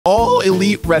All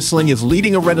Elite Wrestling is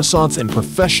leading a renaissance in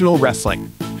professional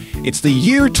wrestling. It's the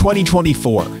year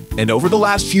 2024, and over the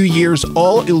last few years,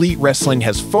 All Elite Wrestling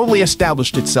has fully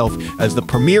established itself as the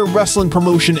premier wrestling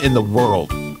promotion in the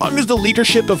world. Under the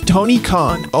leadership of Tony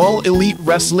Khan, All Elite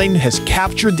Wrestling has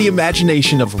captured the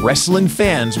imagination of wrestling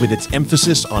fans with its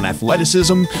emphasis on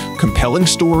athleticism, compelling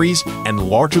stories, and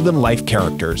larger-than-life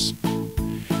characters.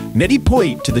 Many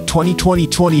point to the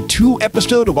 2022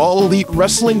 episode of All Elite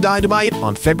Wrestling Dynamite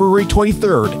on February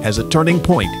 23rd as a turning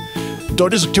point. That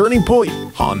is a turning point.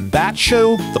 On that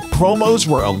show, the promos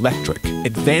were electric,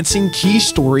 advancing key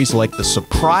stories like the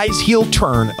surprise heel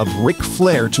turn of Ric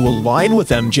Flair to align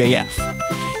with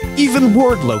MJF. Even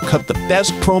Wardlow cut the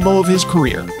best promo of his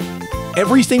career.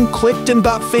 Everything clicked and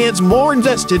got fans more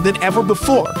invested than ever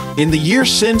before. In the years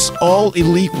since, All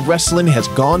Elite Wrestling has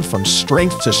gone from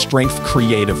strength to strength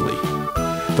creatively.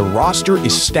 The roster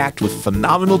is stacked with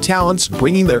phenomenal talents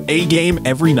bringing their A-game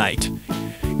every night.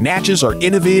 Matches are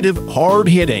innovative,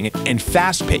 hard-hitting, and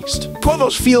fast-paced.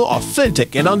 Promos feel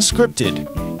authentic and unscripted.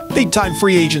 Big-time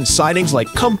free agent signings like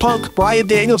Punk, Bryan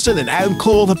Danielson, and Adam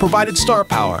Cole have provided star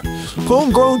power.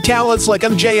 Homegrown talents like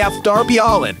MJF, Darby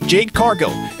Allin, Jade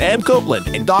Cargill, Adam Copeland,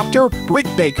 and Dr. Britt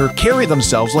Baker carry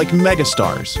themselves like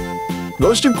megastars.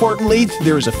 Most importantly,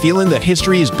 there is a feeling that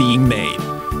history is being made.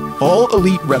 All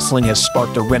Elite Wrestling has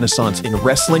sparked a renaissance in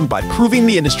wrestling by proving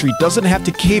the industry doesn't have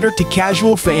to cater to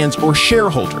casual fans or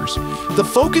shareholders. The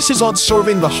focus is on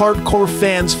serving the hardcore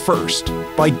fans first.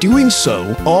 By doing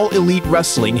so, All Elite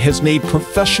Wrestling has made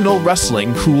professional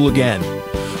wrestling cool again.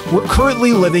 We're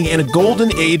currently living in a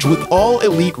golden age with All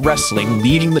Elite Wrestling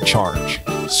leading the charge.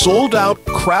 Sold out,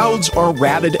 crowds are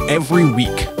rabid every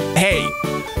week. Hey,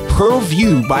 per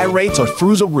view buy rates are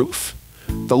through the roof.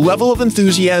 The level of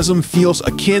enthusiasm feels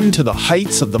akin to the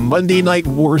heights of the Monday Night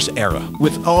Wars era.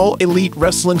 With All Elite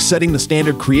Wrestling setting the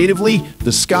standard creatively,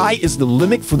 the sky is the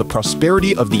limit for the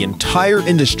prosperity of the entire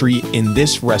industry in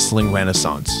this wrestling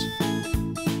renaissance.